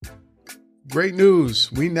Great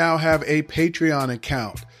news. We now have a Patreon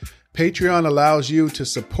account. Patreon allows you to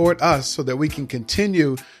support us so that we can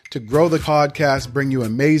continue to grow the podcast, bring you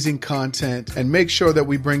amazing content, and make sure that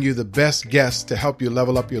we bring you the best guests to help you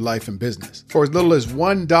level up your life and business. For as little as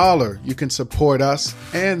 $1, you can support us.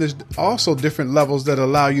 And there's also different levels that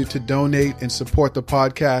allow you to donate and support the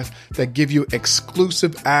podcast that give you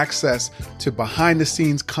exclusive access to behind the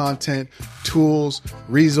scenes content, tools,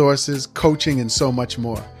 resources, coaching, and so much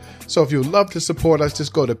more. So if you'd love to support us,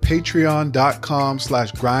 just go to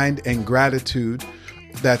patreon.com/grindandgratitude.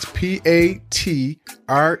 That's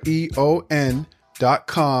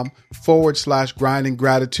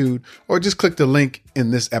patreon.com/grindandgratitude, or just click the link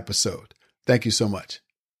in this episode. Thank you so much.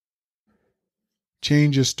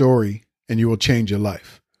 Change your story and you will change your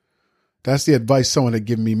life. That's the advice someone had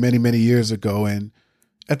given me many, many years ago. And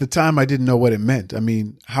at the time, I didn't know what it meant. I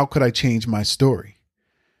mean, how could I change my story?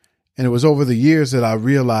 And it was over the years that I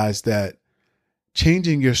realized that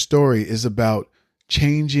changing your story is about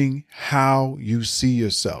changing how you see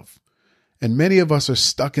yourself. And many of us are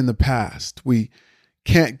stuck in the past. We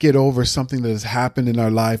can't get over something that has happened in our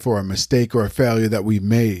life, or a mistake or a failure that we've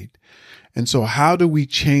made. And so how do we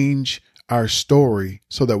change our story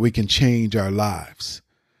so that we can change our lives?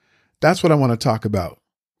 That's what I want to talk about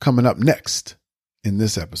coming up next in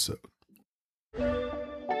this episode.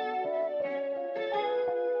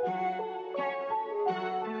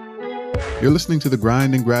 You're listening to the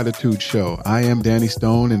Grind and Gratitude Show. I am Danny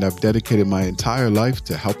Stone, and I've dedicated my entire life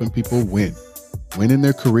to helping people win. Win in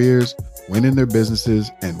their careers, win in their businesses,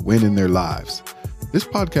 and win in their lives. This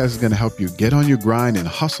podcast is going to help you get on your grind and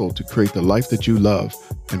hustle to create the life that you love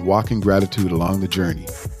and walk in gratitude along the journey.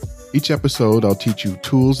 Each episode, I'll teach you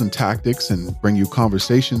tools and tactics and bring you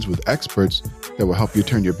conversations with experts that will help you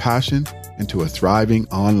turn your passion into a thriving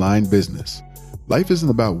online business. Life isn't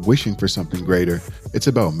about wishing for something greater. It's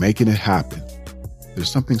about making it happen.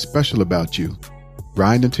 There's something special about you.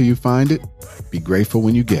 Grind until you find it. Be grateful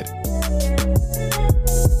when you get it.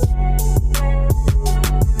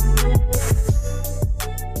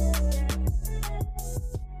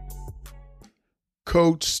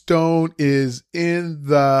 Coach Stone is in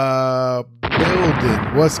the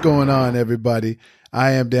building. What's going on, everybody?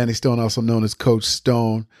 I am Danny Stone, also known as Coach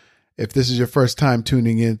Stone. If this is your first time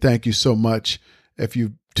tuning in, thank you so much. If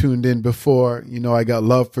you've tuned in before, you know I got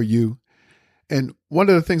love for you. And one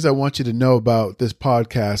of the things I want you to know about this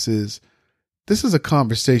podcast is this is a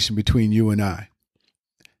conversation between you and I.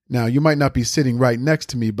 Now, you might not be sitting right next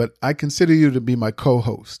to me, but I consider you to be my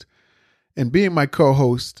co-host. And being my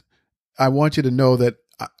co-host, I want you to know that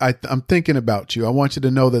I'm thinking about you. I want you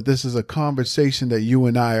to know that this is a conversation that you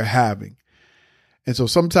and I are having. And so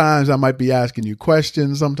sometimes I might be asking you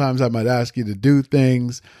questions. Sometimes I might ask you to do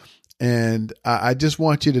things. And I just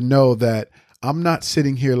want you to know that I'm not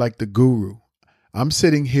sitting here like the guru. I'm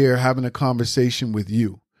sitting here having a conversation with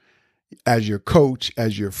you as your coach,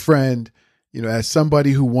 as your friend, you know, as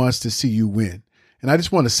somebody who wants to see you win. And I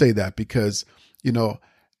just want to say that because, you know,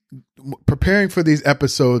 preparing for these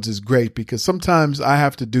episodes is great because sometimes I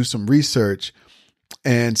have to do some research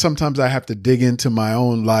and sometimes I have to dig into my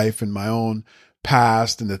own life and my own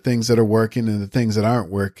past and the things that are working and the things that aren't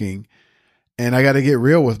working. And I got to get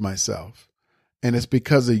real with myself. And it's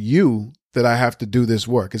because of you that I have to do this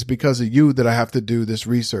work. It's because of you that I have to do this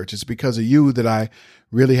research. It's because of you that I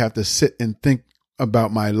really have to sit and think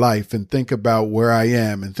about my life and think about where I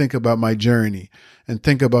am and think about my journey and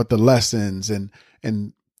think about the lessons and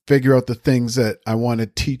figure out the things that I want to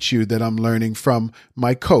teach you that I'm learning from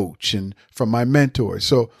my coach and from my mentor.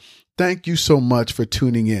 So thank you so much for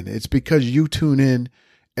tuning in. It's because you tune in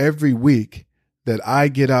every week that I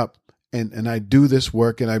get up and I do this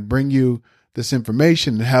work and I bring you this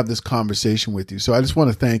information and have this conversation with you. So I just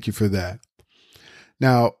want to thank you for that.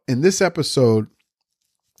 Now, in this episode,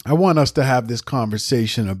 I want us to have this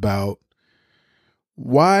conversation about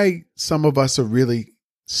why some of us are really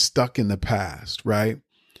stuck in the past, right?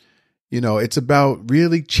 You know, it's about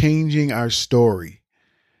really changing our story.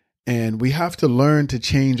 And we have to learn to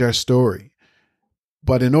change our story.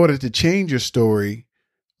 But in order to change your story,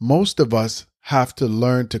 most of us have to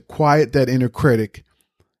learn to quiet that inner critic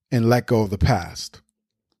and let go of the past.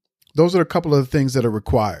 Those are a couple of the things that are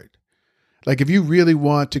required. Like if you really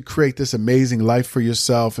want to create this amazing life for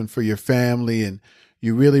yourself and for your family, and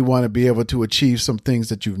you really want to be able to achieve some things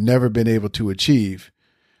that you've never been able to achieve,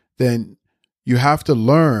 then you have to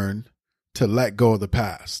learn to let go of the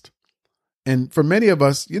past. And for many of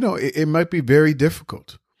us, you know, it might be very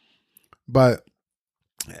difficult. But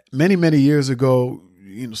many, many years ago,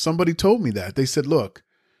 you know, somebody told me that. They said, look,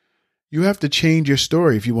 you have to change your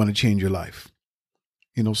story if you want to change your life.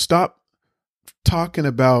 You know, stop talking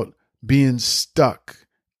about being stuck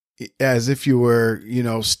as if you were,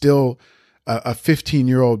 still a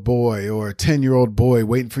 15-year-old boy or a 10-year-old boy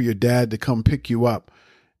waiting for your dad to come pick you up,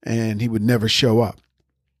 and he would never show up.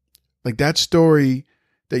 Like, that story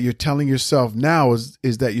that you're telling yourself now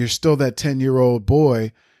is that you're still that 10-year-old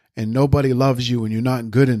boy and nobody loves you and you're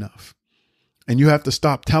not good enough. And you have to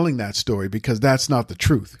stop telling that story, because that's not the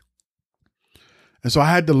truth. And so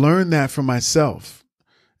I had to learn that for myself.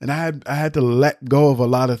 And I had to let go of a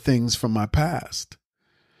lot of things from my past.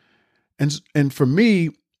 And for me,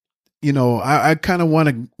 I kind of want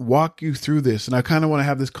to walk you through this, and I kind of want to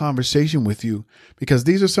have this conversation with you, because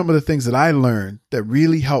these are some of the things that I learned that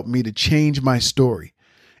really helped me to change my story.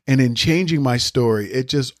 And in changing my story, it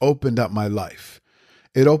just opened up my life.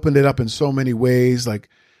 It opened it up in so many ways. Like,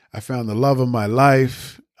 I found the love of my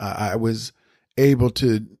life. I was able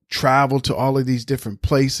to travel to all of these different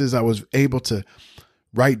places. I was able to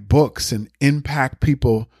write books and impact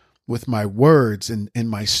people with my words and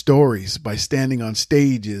my stories by standing on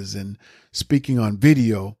stages and speaking on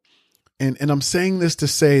video. And I'm saying this to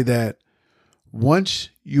say that once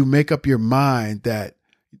you make up your mind that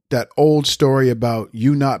old story about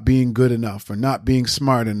you not being good enough or not being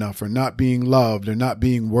smart enough or not being loved or not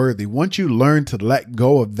being worthy, once you learn to let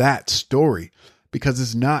go of that story, because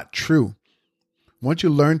it's not true, once you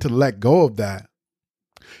learn to let go of that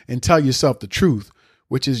and tell yourself the truth,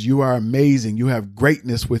 which is you are amazing, you have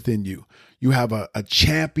greatness within you, you have a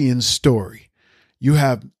champion story, you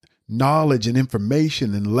have knowledge and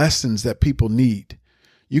information and lessons that people need.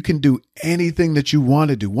 You can do anything that you want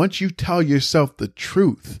to do. Once you tell yourself the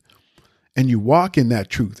truth and you walk in that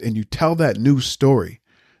truth and you tell that new story,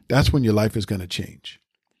 that's when your life is going to change.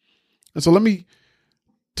 And so let me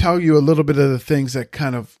tell you a little bit of the things that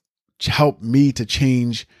kind of helped me to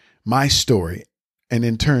change my story and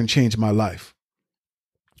in turn change my life.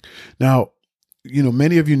 Now,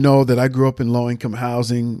 many of you know that I grew up in low-income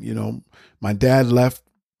housing. My dad left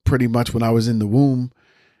pretty much when I was in the womb.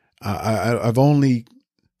 I've only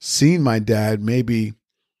seen my dad maybe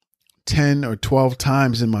 10 or 12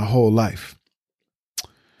 times in my whole life.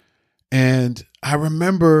 And I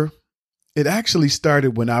remember it actually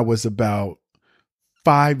started when I was about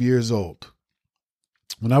 5 years old.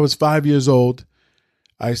 When I was 5 years old,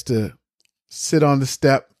 I used to sit on the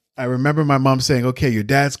step. I remember my mom saying, "Okay, your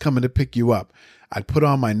dad's coming to pick you up." I'd put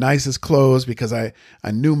on my nicest clothes because I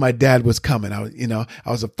knew my dad was coming. I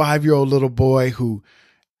was a 5-year-old little boy who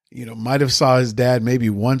might have saw his dad maybe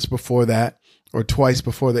once before that or twice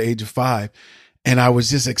before the age of 5. And I was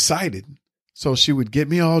just excited. So she would get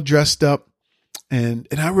me all dressed up. And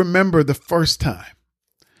I remember the first time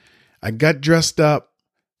I got dressed up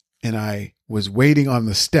and I was waiting on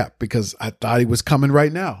the step because I thought he was coming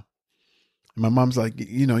right now. And my mom's like,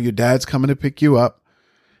 your dad's coming to pick you up.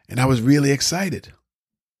 And I was really excited.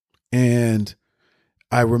 And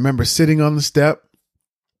I remember sitting on the step.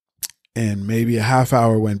 And maybe a half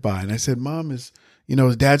hour went by and I said, "Mom, is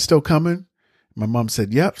dad still coming?" My mom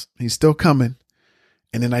said, "Yep, he's still coming."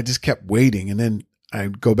 And then I just kept waiting. And then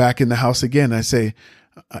I'd go back in the house again. I say,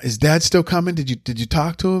 "Is dad still coming? Did you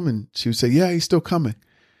talk to him?" And she would say, "Yeah, he's still coming."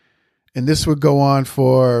 And this would go on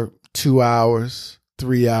for 2 hours,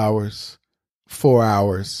 3 hours, 4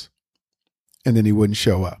 hours. And then he wouldn't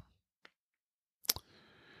show up.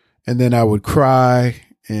 And then I would cry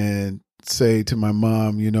and say to my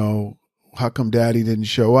mom, "How come daddy didn't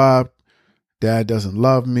show up? Dad doesn't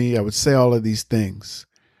love me." I would say all of these things.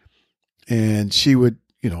 And she would,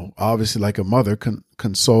 obviously like a mother,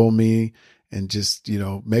 console me and just,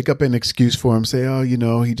 make up an excuse for him. Say,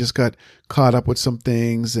 "Oh, he just got caught up with some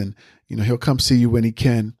things and, he'll come see you when he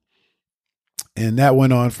can." And that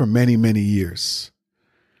went on for many, many years,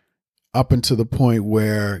 up until the point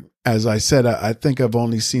where, as I said, I think I've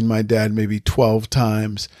only seen my dad maybe 12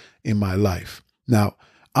 times in my life. Now,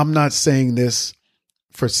 I'm not saying this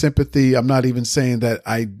for sympathy. I'm not even saying that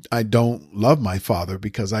I don't love my father,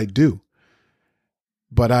 because I do.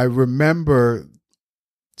 But I remember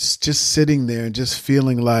just sitting there and just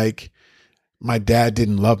feeling like my dad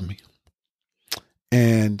didn't love me.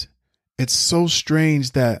 And it's so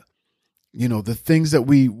strange that, the things that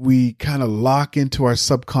we kind of lock into our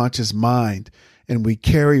subconscious mind and we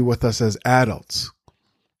carry with us as adults.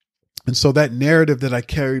 And so that narrative that I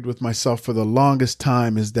carried with myself for the longest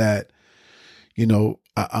time is that,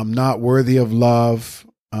 I'm not worthy of love.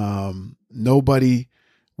 Nobody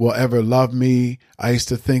will ever love me. I used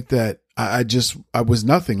to think that I was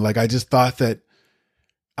nothing. Like, I just thought that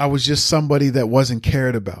I was just somebody that wasn't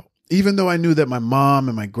cared about. Even though I knew that my mom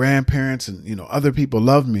and my grandparents and, other people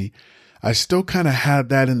loved me, I still kind of had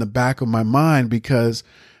that in the back of my mind because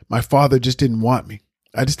my father just didn't want me.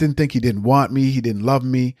 I just didn't think he didn't want me. He didn't love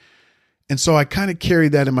me. And so I kind of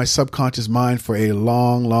carried that in my subconscious mind for a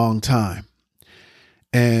long, long time.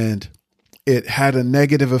 And it had a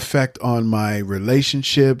negative effect on my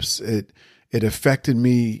relationships. It affected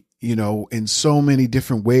me, in so many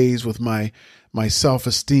different ways with my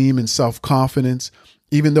self-esteem and self-confidence.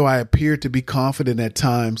 Even though I appeared to be confident at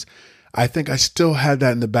times, I think I still had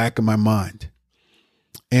that in the back of my mind.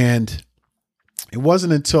 And it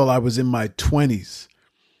wasn't until I was in my 20s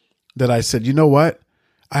that I said, you know what?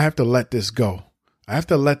 I have to let this go. I have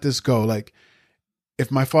to let this go. Like,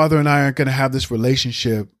 if my father and I aren't going to have this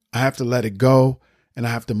relationship, I have to let it go and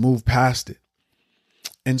I have to move past it.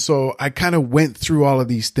 And so I kind of went through all of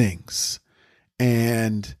these things.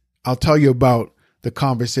 And I'll tell you about the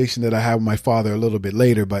conversation that I had with my father a little bit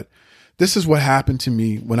later. But this is what happened to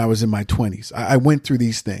me when I was in my 20s. I went through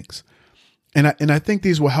these things. And I think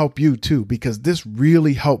these will help you too, because this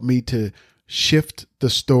really helped me to shift the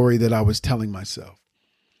story that I was telling myself.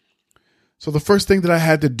 So the first thing that I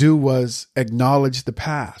had to do was acknowledge the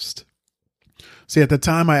past. See, at the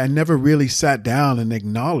time, I never really sat down and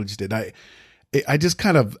acknowledged it. I just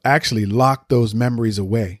kind of actually locked those memories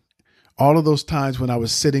away. All of those times when I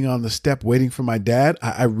was sitting on the step waiting for my dad,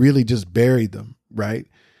 I really just buried them, right?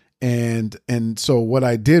 And so what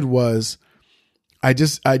I did was I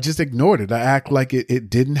just ignored it. I act like it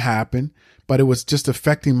didn't happen, but it was just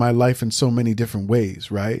affecting my life in so many different ways,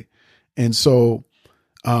 right? And so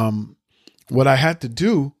what I had to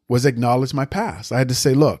do was acknowledge my past. I had to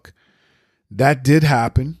say, look, that did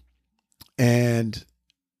happen. And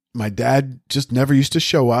my dad just never used to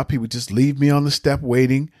show up. He would just leave me on the step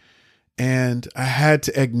waiting. And I had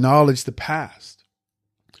to acknowledge the past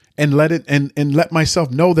and let it and let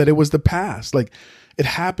myself know that it was the past. Like, it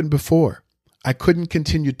happened before. I couldn't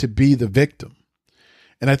continue to be the victim.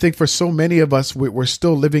 And I think for so many of us, we're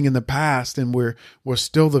still living in the past, and we're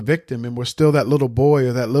still the victim, and we're still that little boy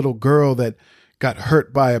or that little girl that got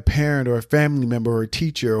hurt by a parent or a family member or a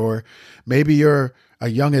teacher, or maybe you're a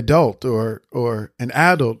young adult or an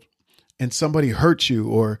adult and somebody hurt you,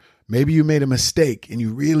 or maybe you made a mistake and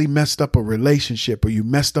you really messed up a relationship, or you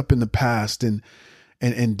messed up in the past and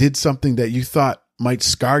did something that you thought might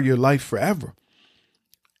scar your life forever.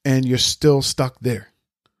 And you're still stuck there.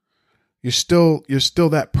 You're still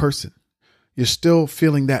that person. You're still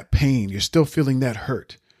feeling that pain. You're still feeling that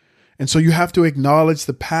hurt. And so you have to acknowledge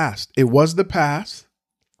the past. It was the past.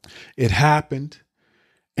 It happened.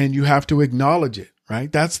 And you have to acknowledge it,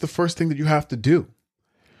 right? That's the first thing that you have to do.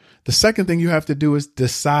 The second thing you have to do is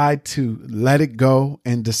decide to let it go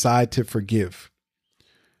and decide to forgive.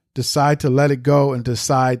 Decide to let it go and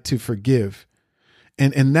decide to forgive.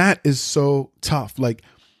 And that is so tough. Like,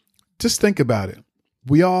 just think about it.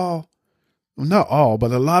 Not all,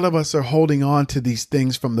 but a lot of us are holding on to these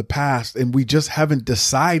things from the past, and we just haven't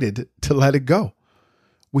decided to let it go.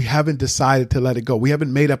 We haven't decided to let it go. We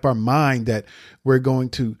haven't made up our mind that we're going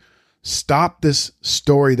to stop this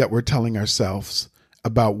story that we're telling ourselves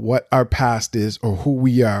about what our past is or who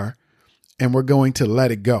we are, and we're going to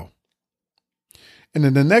let it go. And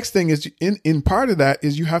then the next thing is, in part of that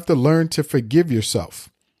is you have to learn to forgive yourself.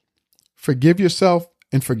 Forgive yourself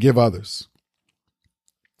and forgive others.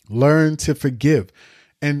 Learn to forgive.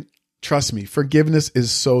 And trust me, forgiveness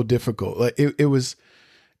is so difficult. Like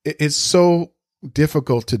it's so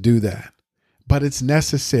difficult to do that, but it's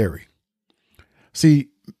necessary. See,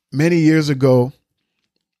 many years ago,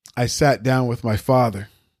 I sat down with my father,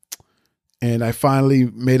 and I finally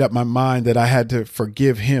made up my mind that I had to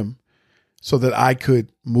forgive him so that I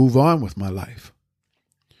could move on with my life.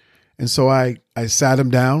 And so I sat him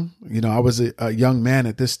down. I was a young man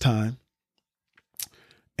at this time.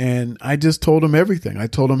 And I just told him everything. I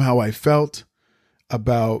told him how I felt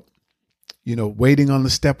about, waiting on the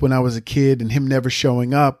step when I was a kid and him never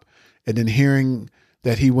showing up, and then hearing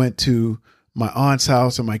that he went to my aunt's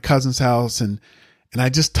house or my cousin's house. And I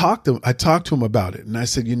just talked to him about it. And I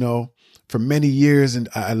said, for many years, and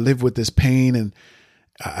I lived with this pain, and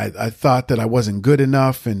I thought that I wasn't good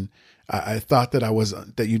enough, and I thought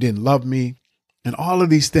that you didn't love me, and all of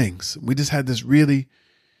these things. We just had this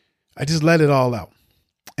I just let it all out.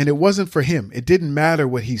 And it wasn't for him. It didn't matter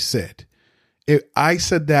what he said. I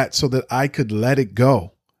said that so that I could let it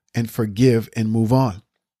go and forgive and move on.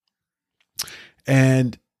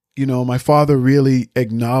 And, my father really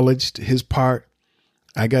acknowledged his part.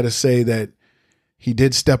 I got to say that he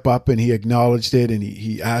did step up and he acknowledged it, and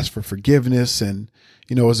he asked for forgiveness. And,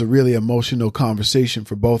 it was a really emotional conversation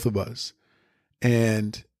for both of us.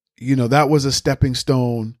 And, that was a stepping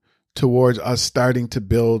stone towards us starting to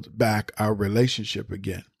build back our relationship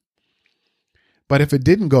again. But if it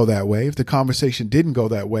didn't go that way, if the conversation didn't go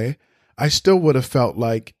that way, I still would have felt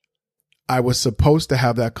like I was supposed to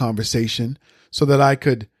have that conversation so that I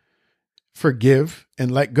could forgive and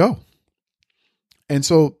let go. And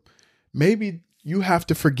so maybe you have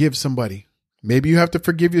to forgive somebody. Maybe you have to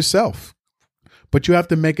forgive yourself, but you have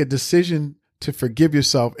to make a decision to forgive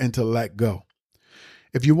yourself and to let go.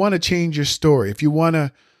 If you want to change your story, if you want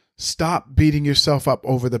to stop beating yourself up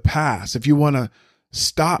over the past, if you want to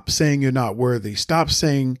stop saying you're not worthy, stop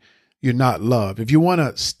saying you're not loved, if you want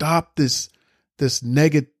to stop this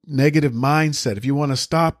negative mindset, if you want to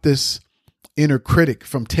stop this inner critic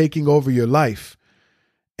from taking over your life,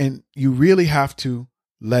 and you really have to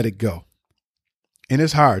let it go. And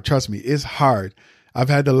it's hard. Trust me, it's hard. I've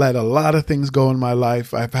had to let a lot of things go in my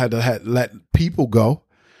life. I've had to let people go.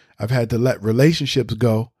 I've had to let relationships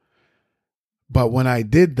go. But when I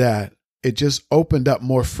did that, it just opened up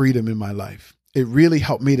more freedom in my life. It really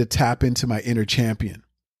helped me to tap into my inner champion.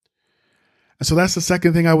 And so that's the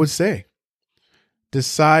second thing I would say.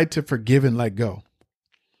 Decide to forgive and let go.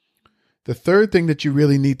 The third thing that you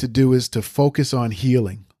really need to do is to focus on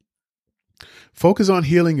healing. Focus on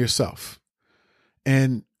healing yourself.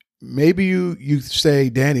 And maybe you say,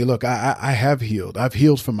 Danny, look, I have healed. I've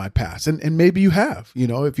healed from my past. And maybe you have.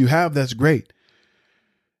 If you have, that's great.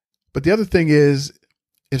 But the other thing is,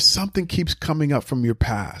 if something keeps coming up from your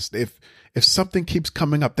past, if something keeps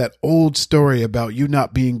coming up, that old story about you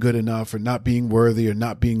not being good enough or not being worthy or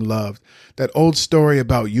not being loved, that old story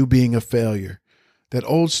about you being a failure, that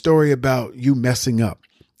old story about you messing up,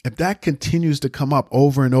 if that continues to come up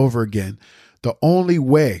over and over again, the only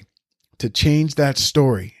way to change that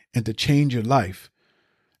story and to change your life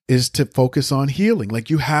is to focus on healing.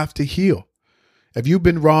 Like, you have to heal. If you've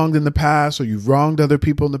been wronged in the past, or you've wronged other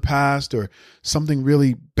people in the past, or something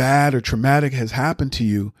really bad or traumatic has happened to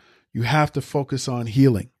you, you have to focus on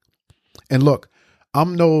healing. And look,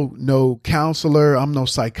 I'm no counselor. I'm no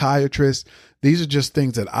psychiatrist. These are just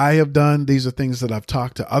things that I have done. These are things that I've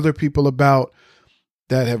talked to other people about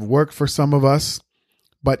that have worked for some of us.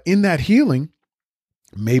 But in that healing,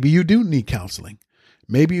 maybe you do need counseling.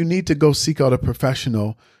 Maybe you need to go seek out a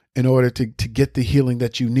professional in order to get the healing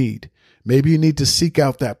that you need. Maybe you need to seek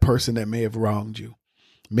out that person that may have wronged you.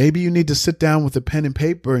 Maybe you need to sit down with a pen and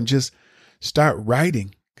paper and just start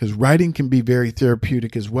writing, because writing can be very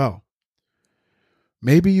therapeutic as well.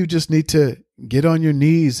 Maybe you just need to get on your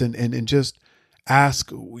knees and just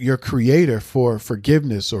ask your creator for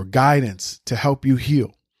forgiveness or guidance to help you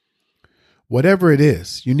heal. Whatever it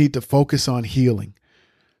is, you need to focus on healing.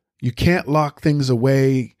 You can't lock things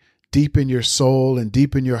away deep in your soul and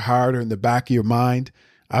deep in your heart or in the back of your mind.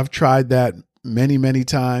 I've tried that many, many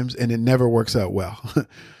times, and it never works out well.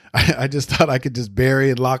 I just thought I could just bury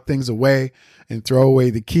and lock things away and throw away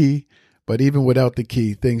the key. But even without the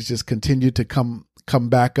key, things just continue to come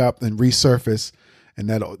back up and resurface. And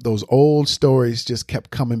those old stories just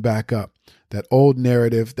kept coming back up. That old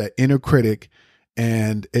narrative, that inner critic,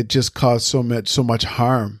 and it just caused so much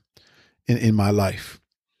harm in my life.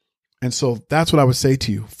 And so that's what I would say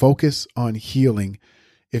to you. Focus on healing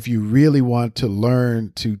if you really want to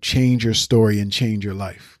learn to change your story and change your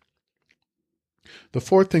life. The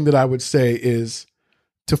fourth thing that I would say is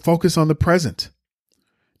to focus on the present.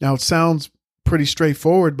 Now, it sounds pretty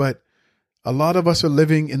straightforward, but a lot of us are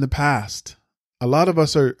living in the past. A lot of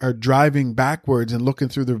us are driving backwards and looking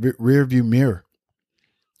through the rearview mirror.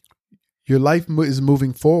 Your life is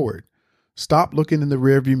moving forward. Stop looking in the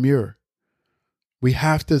rearview mirror. We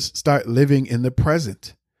have to start living in the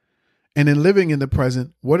present. And in living in the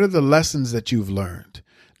present, what are the lessons that you've learned?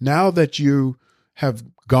 Now that you have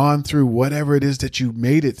gone through whatever it is that you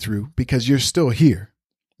made it through, because you're still here.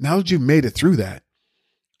 Now that you've made it through that,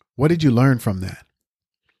 what did you learn from that?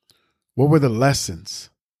 What were the lessons?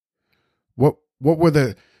 What were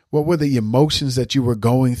the emotions that you were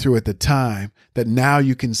going through at the time that now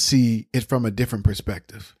you can see it from a different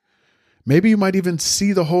perspective? Maybe you might even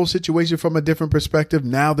see the whole situation from a different perspective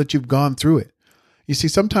now that you've gone through it. You see,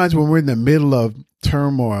 sometimes when we're in the middle of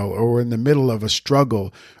turmoil, or we're in the middle of a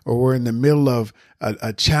struggle, or we're in the middle of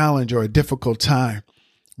a challenge or a difficult time,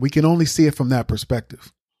 we can only see it from that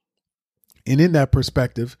perspective. And in that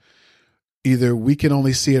perspective, either we can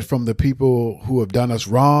only see it from the people who have done us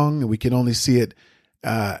wrong, and we can only see it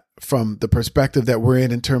from the perspective that we're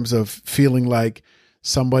in terms of feeling like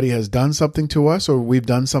somebody has done something to us, or we've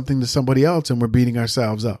done something to somebody else and we're beating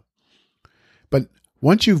ourselves up. But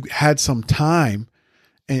once you've had some time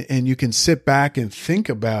and you can sit back and think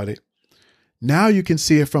about it, now you can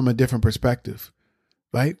see it from a different perspective,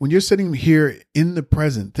 right? When you're sitting here in the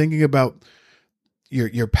present, thinking about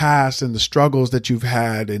your past and the struggles that you've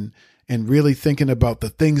had, and really thinking about the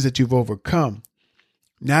things that you've overcome,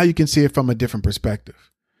 now you can see it from a different perspective.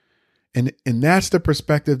 And that's the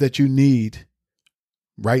perspective that you need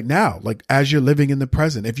right now, like as you're living in the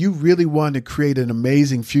present. If you really want to create an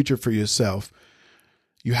amazing future for yourself,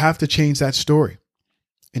 you have to change that story.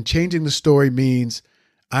 And changing the story means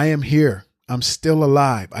I am here. I'm still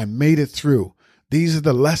alive. I made it through. These are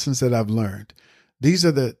the lessons that I've learned. These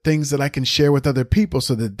are the things that I can share with other people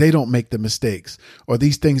so that they don't make the mistakes or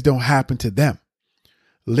these things don't happen to them.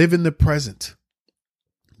 Live in the present.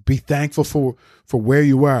 Be thankful for where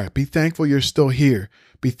you are. Be thankful you're still here.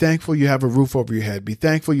 Be thankful you have a roof over your head. Be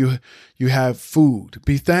thankful you have food.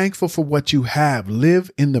 Be thankful for what you have.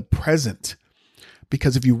 Live in the present.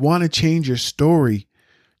 Because if you want to change your story,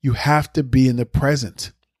 you have to be in the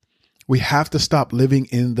present. We have to stop living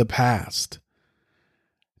in the past.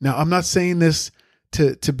 Now, I'm not saying this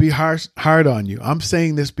to be hard on you. I'm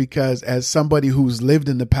saying this because as somebody who's lived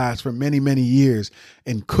in the past for many, many years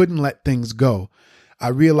and couldn't let things go, I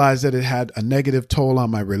realized that it had a negative toll on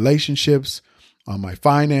my relationships, on my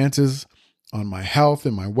finances, on my health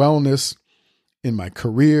and my wellness, in my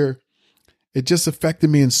career. It just affected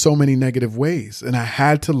me in so many negative ways. And I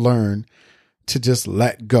had to learn to just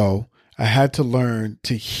let go. I had to learn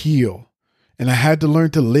to heal. And I had to learn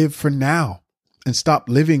to live for now and stop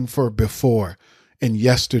living for before and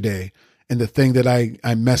yesterday and the thing that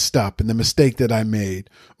I messed up and the mistake that I made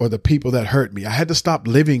or the people that hurt me. I had to stop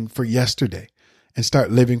living for yesterday and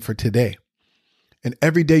start living for today. And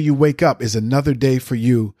every day you wake up is another day for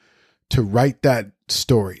you to write that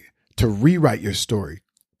story, to rewrite your story,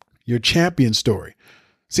 your champion story.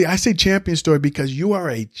 See, I say champion story because you are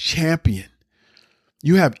a champion.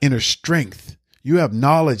 You have inner strength. You have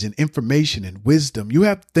knowledge and information and wisdom. You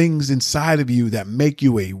have things inside of you that make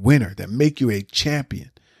you a winner, that make you a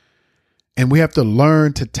champion. And we have to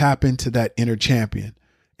learn to tap into that inner champion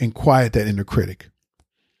and quiet that inner critic.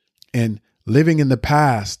 And living in the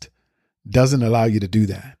past doesn't allow you to do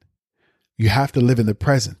that. You have to live in the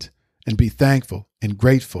present and be thankful and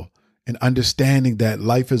grateful and understanding that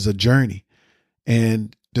life is a journey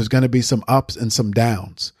and there's going to be some ups and some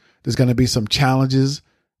downs. There's going to be some challenges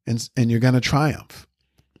and you're going to triumph.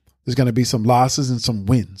 There's going to be some losses and some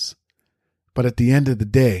wins. But at the end of the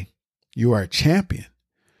day, you are a champion.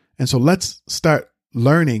 And so let's start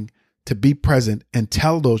learning to be present and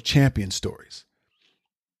tell those champion stories.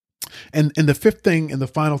 And the fifth thing and the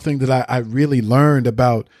final thing that I really learned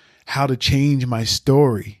about how to change my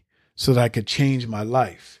story so that I could change my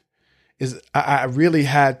life is I really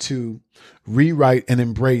had to rewrite and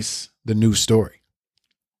embrace the new story.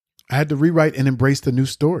 I had to rewrite and embrace the new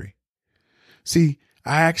story. See,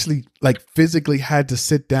 I actually physically had to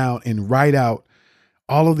sit down and write out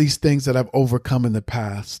all of these things that I've overcome in the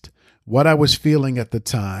past, what I was feeling at the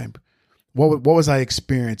time, what was I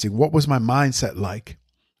experiencing, what was my mindset like,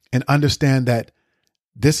 and understand that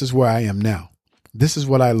this is where I am now. This is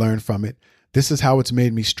what I learned from it. This is how it's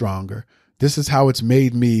made me stronger. This is how it's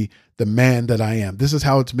made me the man that I am. This is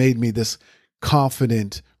how it's made me this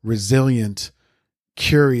confident, resilient,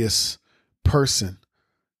 curious person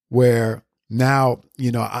where now,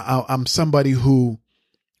 I'm somebody who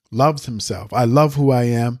loves himself. I love who I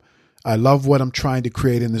am. I love what I'm trying to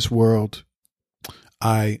create in this world.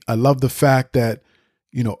 I love the fact that,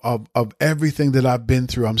 of everything that I've been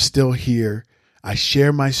through, I'm still here. I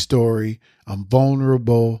share my story. I'm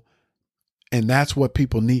vulnerable. And that's what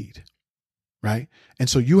people need. Right. And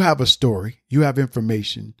so you have a story, you have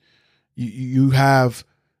information, you have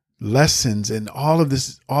lessons and all of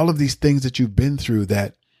these things that you've been through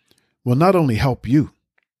that will not only help you,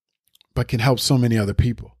 but can help so many other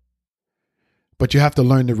people. But you have to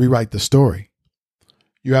learn to rewrite the story.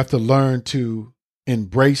 You have to learn to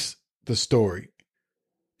embrace the story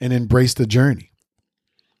and embrace the journey.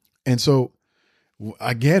 And so,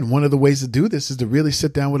 again, one of the ways to do this is to really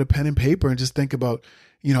sit down with a pen and paper and just think about,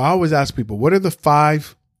 I always ask people, what are the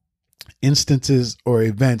 5 instances or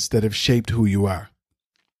events that have shaped who you are?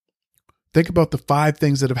 Think about the 5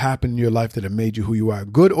 things that have happened in your life that have made you who you are,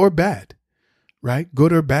 good or bad, right?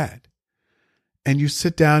 Good or bad. And you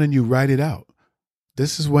sit down and you write it out.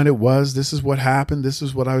 This is when it was. This is what happened. This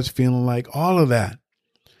is what I was feeling like, all of that.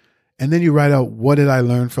 And then you write out, what did I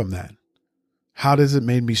learn from that? How does it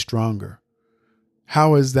make me stronger?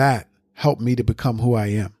 How has that helped me to become who I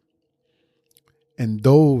am? And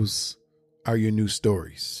those are your new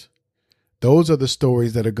stories. Those are the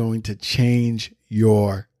stories that are going to change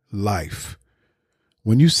your life.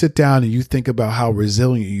 When you sit down and you think about how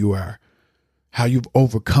resilient you are, how you've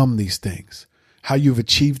overcome these things, how you've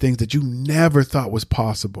achieved things that you never thought was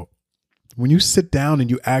possible. When you sit down and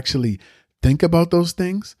you actually think about those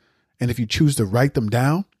things, and if you choose to write them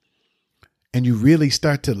down, and you really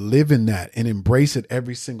start to live in that and embrace it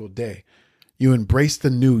every single day, You embrace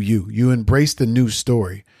the new you. You embrace the new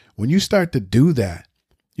story. When you start to do that,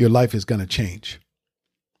 your life is going to change.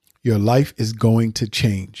 Your life is going to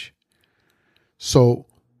change. So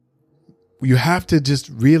you have to just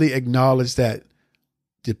really acknowledge that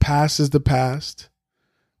the past is the past.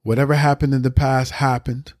 Whatever happened in the past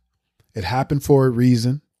happened. It happened for a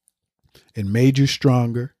reason. It made you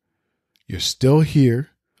stronger. You're still here.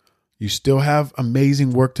 You still have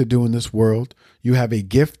amazing work to do in this world. You have a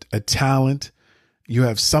gift, a talent. You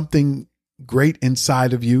have something great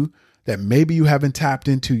inside of you that maybe you haven't tapped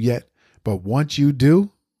into yet. But once you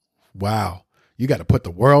do, wow, you got to put the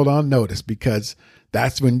world on notice, because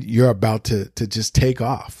that's when you're about to just take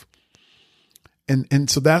off. And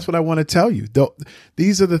so that's what I want to tell you.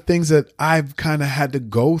 These are the things that I've kind of had to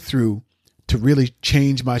go through to really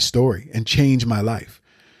change my story and change my life.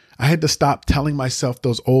 I had to stop telling myself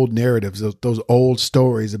those old narratives, those old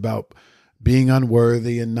stories about being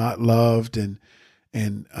unworthy and not loved and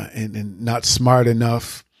not smart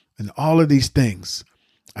enough and all of these things.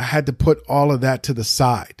 I had to put all of that to the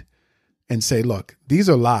side and say, look, these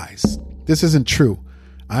are lies. This isn't true.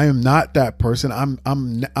 I am not that person.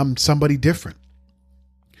 I'm somebody different.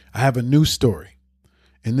 I have a new story.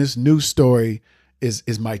 And this new story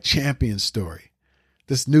is my champion story.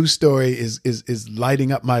 This new story is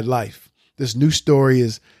lighting up my life. This new story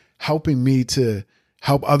is helping me to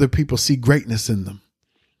help other people see greatness in them.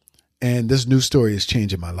 And this new story is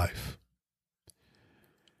changing my life.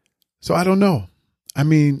 So I don't know. I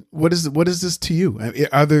mean, what is this to you?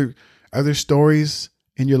 Are there stories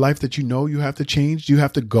in your life that you have to change? Do you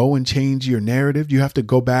have to go and change your narrative? Do you have to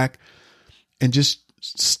go back and just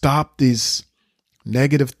stop these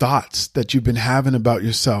negative thoughts that you've been having about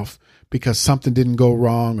yourself because something didn't go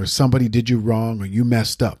wrong or somebody did you wrong or you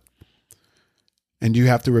messed up? And you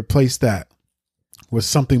have to replace that with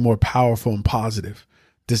something more powerful and positive.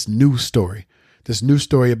 This new story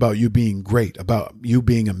about you being great, about you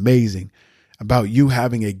being amazing, about you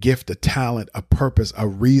having a gift, a talent, a purpose, a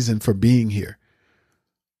reason for being here.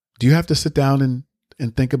 Do you have to sit down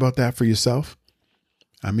and think about that for yourself?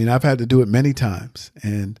 I mean, I've had to do it many times,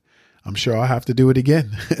 and I'm sure I'll have to do it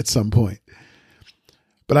again at some point.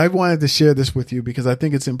 But I wanted to share this with you because I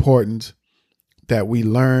think it's important that we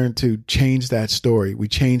learn to change that story. We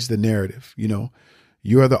change the narrative.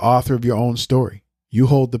 You are the author of your own story. You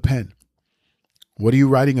hold the pen. What are you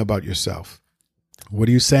writing about yourself? What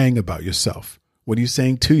are you saying about yourself? What are you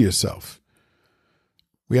saying to yourself?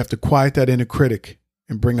 We have to quiet that inner critic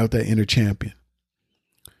and bring out that inner champion.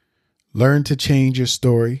 Learn to change your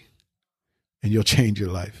story and you'll change your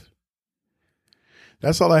life.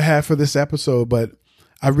 That's all I have for this episode, but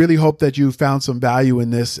I really hope that you found some value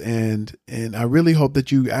in this, and I really hope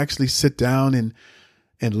that you actually sit down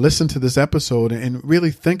and listen to this episode and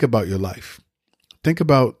really think about your life. Think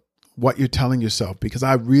about what you're telling yourself, because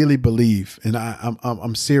I really believe, and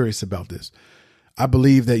I'm serious about this. I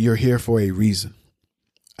believe that you're here for a reason.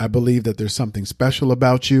 I believe that there's something special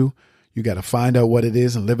about you. You got to find out what it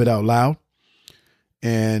is and live it out loud.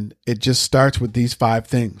 And it just starts with these 5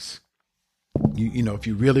 things. If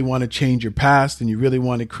you really want to change your past and you really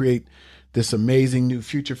want to create this amazing new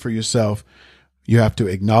future for yourself, you have to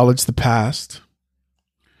acknowledge the past,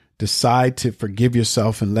 decide to forgive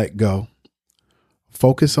yourself and let go,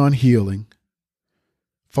 focus on healing,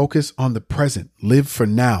 focus on the present, live for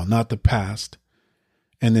now, not the past,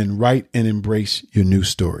 and then write and embrace your new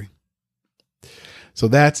story. So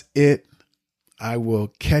that's it. I will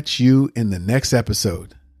catch you in the next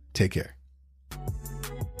episode. Take care.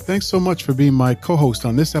 Thanks so much for being my co-host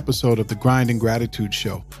on this episode of the Grind and Gratitude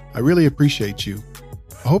Show. I really appreciate you.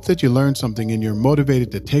 I hope that you learned something and you're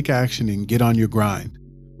motivated to take action and get on your grind.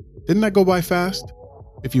 Didn't that go by fast?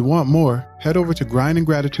 If you want more, head over to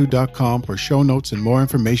grindandgratitude.com for show notes and more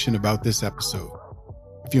information about this episode.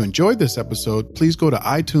 If you enjoyed this episode, please go to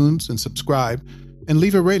iTunes and subscribe and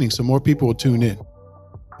leave a rating so more people will tune in.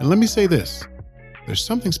 And let me say this, there's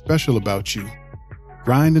something special about you.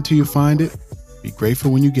 Grind until you find it. Be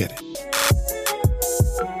grateful when you get it.